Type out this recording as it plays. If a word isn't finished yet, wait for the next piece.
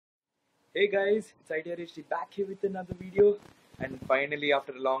Hey guys, it's Arya back here with another video. And finally,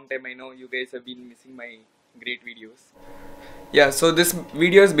 after a long time, I know you guys have been missing my great videos. Yeah, so this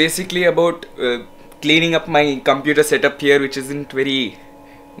video is basically about cleaning up my computer setup here, which isn't very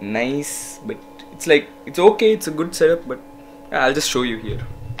nice, but it's okay, it's a good setup, but yeah, I'll just show you here.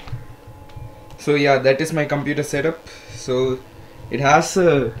 So yeah, that is my computer setup. So it has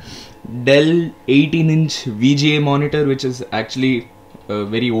a Dell 18-inch VGA monitor, which is actually a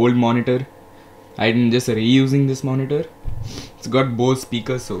very old monitor. I'm just reusing this monitor. It's got Bose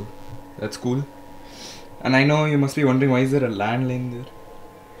speakers, so that's cool. And I know you must be wondering, why is there a landline there?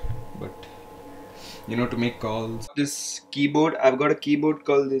 But to make calls. This keyboard, I've got a keyboard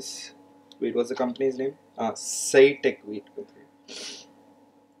called this. Wait, what's the company's name? Cytec. Wait.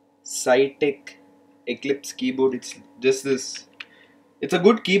 Cytec Eclipse keyboard. It's just this. It's a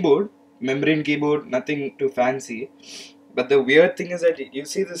good keyboard, membrane keyboard, nothing too fancy. But the weird thing is that you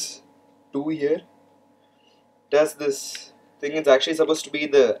see this 2 here. It has this thing. It's actually supposed to be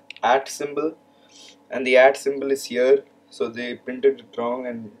the @ symbol, and the @ symbol is here. So they printed it wrong,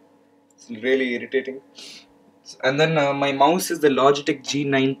 and it's really irritating. And then my mouse is the Logitech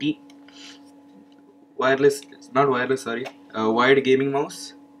G90 wireless. It's not wireless, sorry. Wired gaming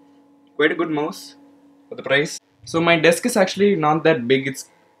mouse. Quite a good mouse for the price. So my desk is actually not that big. It's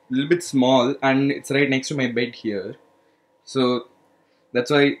a little bit small, and it's right next to my bed here. So that's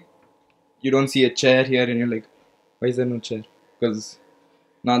why you don't see a chair here, and you're like, why is there no chair? Because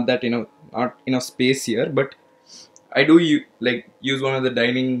not that not enough space here. But I do use one of the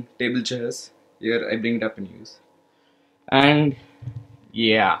dining table chairs here. I bring it up and use. And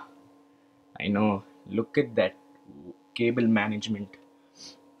yeah, I know. Look at that cable management.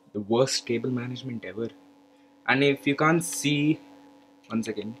 The worst cable management ever. And if you can't see, one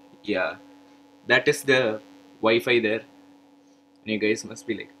second, yeah, that is the Wi-Fi there. And you guys must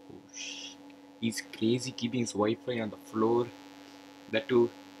be like, oh he's crazy keeping his Wi-Fi on the floor. That too,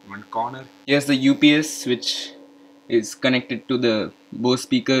 in one corner. Here's the UPS, which is connected to the Bose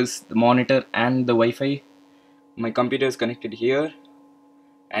speakers, the monitor, and the Wi-Fi. My computer is connected here.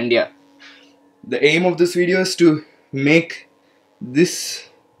 And yeah, the aim of this video is to make this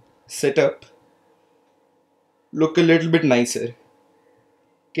setup look a little bit nicer.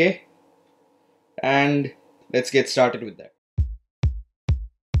 Okay? And let's get started with that.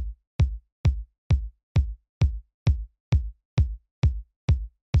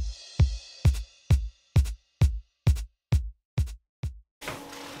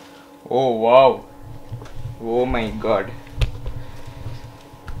 Oh wow. Oh my god.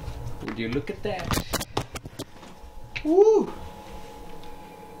 Would you look at that? Woo!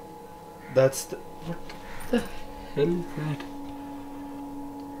 That's the... What the hell is that?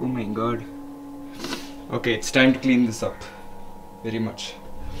 Oh my god. Okay, it's time to clean this up. Very much.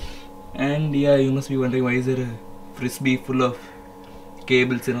 And yeah, you must be wondering, why is there a frisbee full of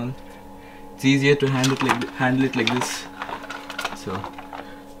cables and all? It's easier to handle it like this. So,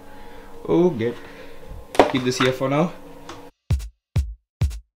 keep this here for now.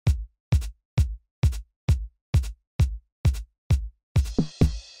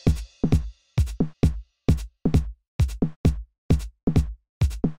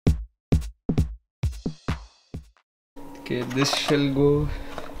 Okay, this shall go.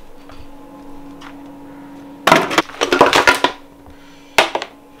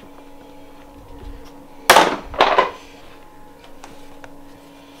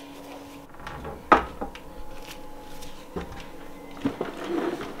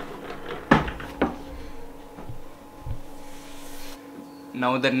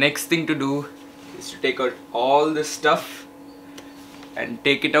 Now the next thing to do is to take out all this stuff and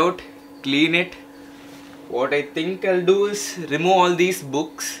take it out, clean it. What I think I'll do is remove all these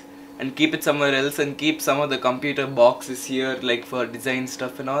books and keep it somewhere else, and keep some of the computer boxes here, like for design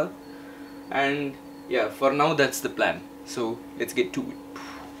stuff and all. And yeah, for now that's the plan. So let's get to it.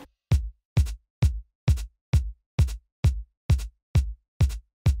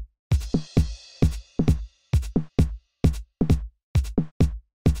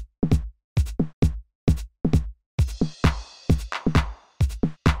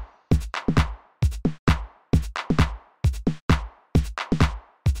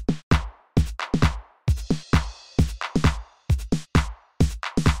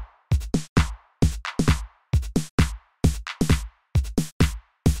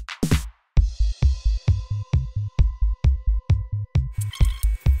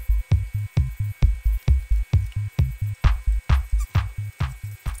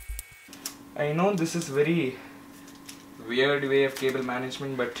 I know this is very weird way of cable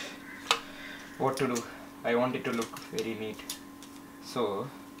management, but what to do? I want it to look very neat. So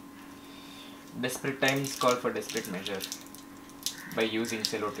Desperate times call for desperate measure by using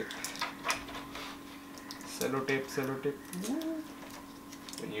sellotape. Sellotape.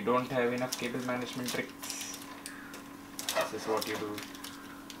 When you don't have enough cable management tricks, this is what you do.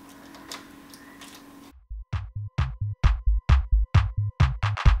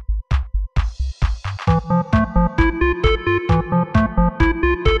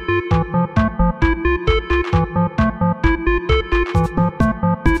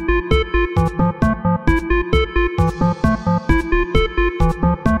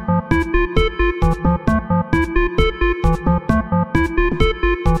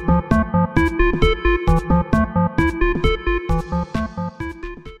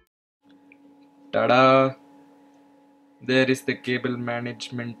 Tada! There is the cable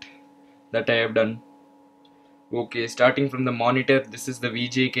management that I have done. Okay, starting from the monitor, this is the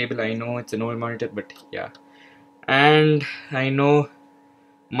VGA cable. I know it's an old monitor, but yeah. And I know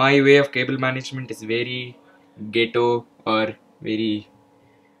my way of cable management is very ghetto or very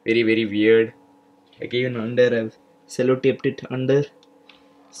weird. Like even under, I've sellotaped it under.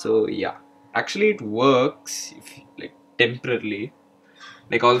 So yeah, actually it works if, like temporarily.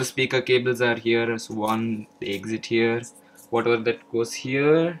 Like all the speaker cables are here as one, they exit here, whatever that goes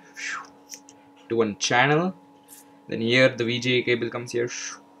here to one channel, then here the VGA cable comes here,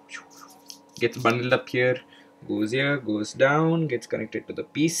 gets bundled up here, goes here, goes down, gets connected to the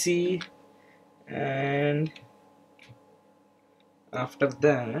PC, and after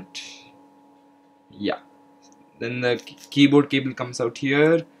that, yeah, then the keyboard cable comes out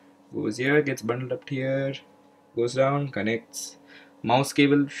here, goes here, gets bundled up here, goes down, connects. Mouse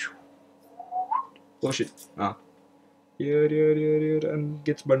cable, oh shit, here, and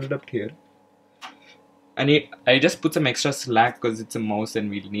gets bundled up here. And I just put some extra slack because it's a mouse and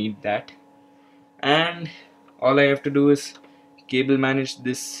we'll need that. And all I have to do is cable manage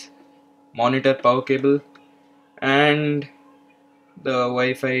this monitor power cable and the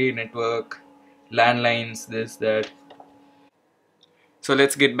Wi-Fi network, landlines, this, that. So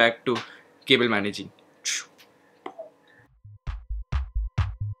let's get back to cable managing.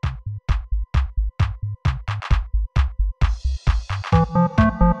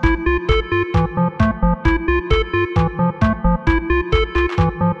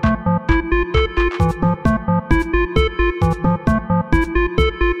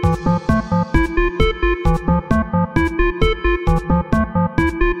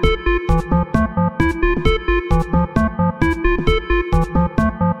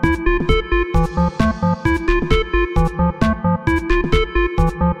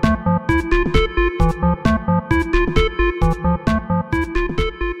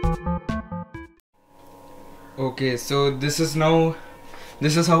 Okay, so this is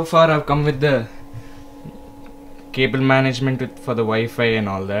how far I've come with the cable management for the Wi-Fi and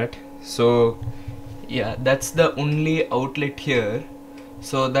all that. So yeah, that's the only outlet here,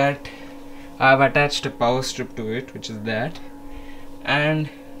 so that I've attached a power strip to it, which is that, and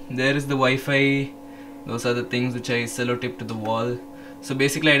there is the Wi-Fi. Those are the things which I sellotaped to the wall. So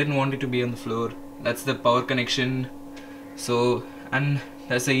basically I didn't want it to be on the floor. That's the power connection. So, and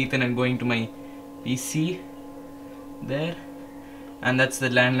that's the Ethernet going to my PC there, and that's the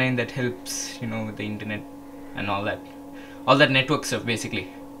landline that helps, you know, with the internet and all that network stuff.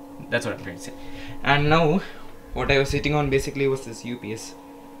 Basically that's what I'm trying to say. And now what I was sitting on basically was this UPS.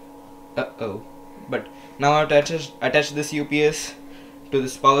 But now I've attached this UPS to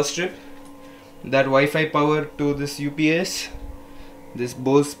this power strip, that Wi-Fi power to this UPS, this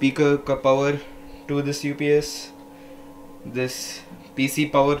Bose speaker power to this UPS, this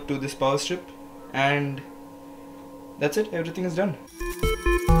PC power to this power strip, and that's it. Everything is done.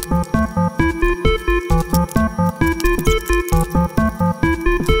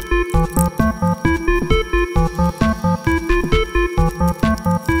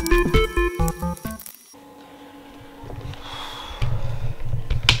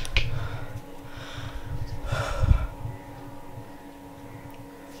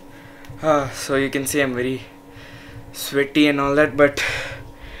 So you can see I'm very sweaty and all that, but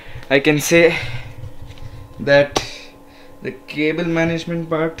I can say that the cable management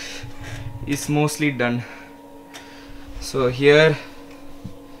part is mostly done. So here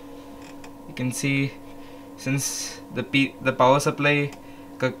you can see, since the power supply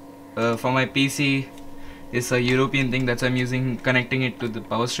for my PC is a European thing, that's why I'm connecting it to the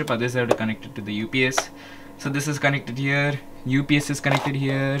power strip. Others have to connect it to the UPS. So this is connected here, UPS is connected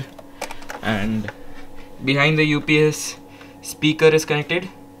here, and behind the UPS speaker is connected,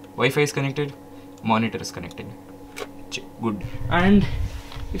 Wi-Fi is connected, monitor is connected. Good. And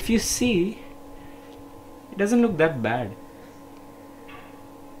if you see, it doesn't look that bad.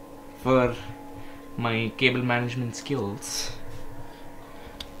 for my cable management skills.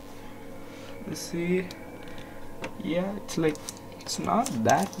 Let's see. Yeah, it's not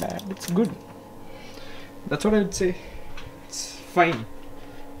that bad. It's good. That's what I would say. It's fine.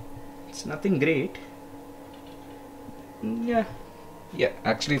 It's nothing great. Yeah. Yeah,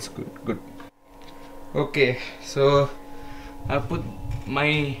 actually it's good. Okay, so I put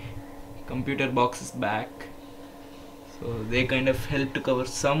my computer boxes back. So they kind of help to cover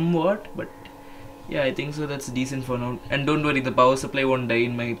somewhat, but yeah, I think so that's decent for now. And don't worry, the power supply won't die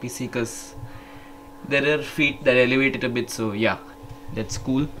in my PC because there are feet that elevate it a bit, so yeah, that's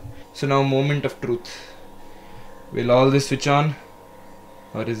cool. So now, moment of truth. Will all this switch on,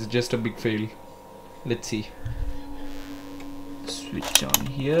 or is it just a big fail? Let's see. Switch on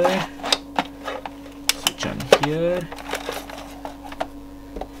here. Switch on here.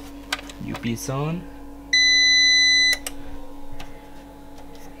 UPS on.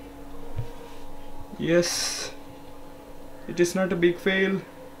 Yes, it is not a big fail.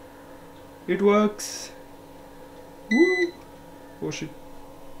 It works. Woo! Oh shit.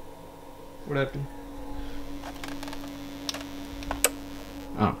 What happened?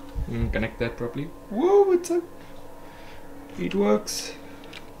 Ah, connect that properly. Whoa, what's up? It works.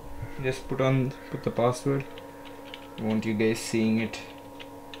 Just put the password. I want you guys seeing it.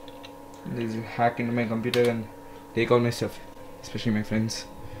 There's a hack into my computer and take all my stuff, especially my friends.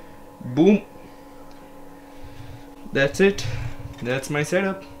 Boom. That's it. That's my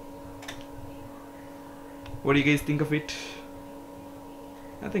setup. What do you guys think of it?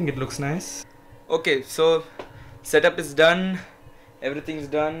 I think it looks nice. Okay, so setup is done. Everything's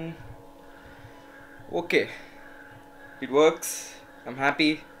done. Okay. It works. I'm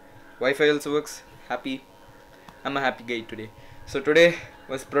happy. Wi-Fi also works. Happy. I'm a happy guy today. So today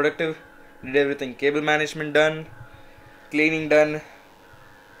was productive. Did everything. Cable management done. Cleaning done.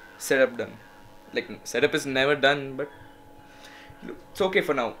 Setup done. Like, setup is never done, but it's okay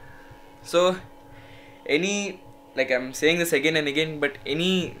for now. So I'm saying this again and again, but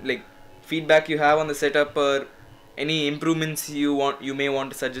any feedback you have on the setup or any improvements you may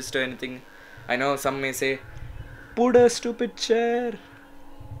want to suggest or anything. I know some may say, put a stupid chair.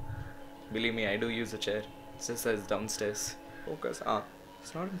 Believe me, I do use a chair. It's just that it's downstairs. Focus.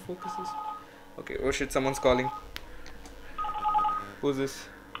 It's not in focuses. Okay, oh shit, someone's calling. Who's this?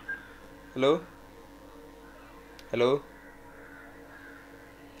 Hello? Hello?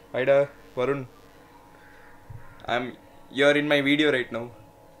 Ida, Varun. You're in my video right now.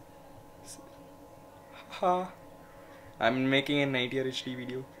 Ha. I'm making an 90R HD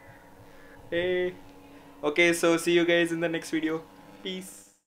video. Hey. Okay, so see you guys in the next video. Peace.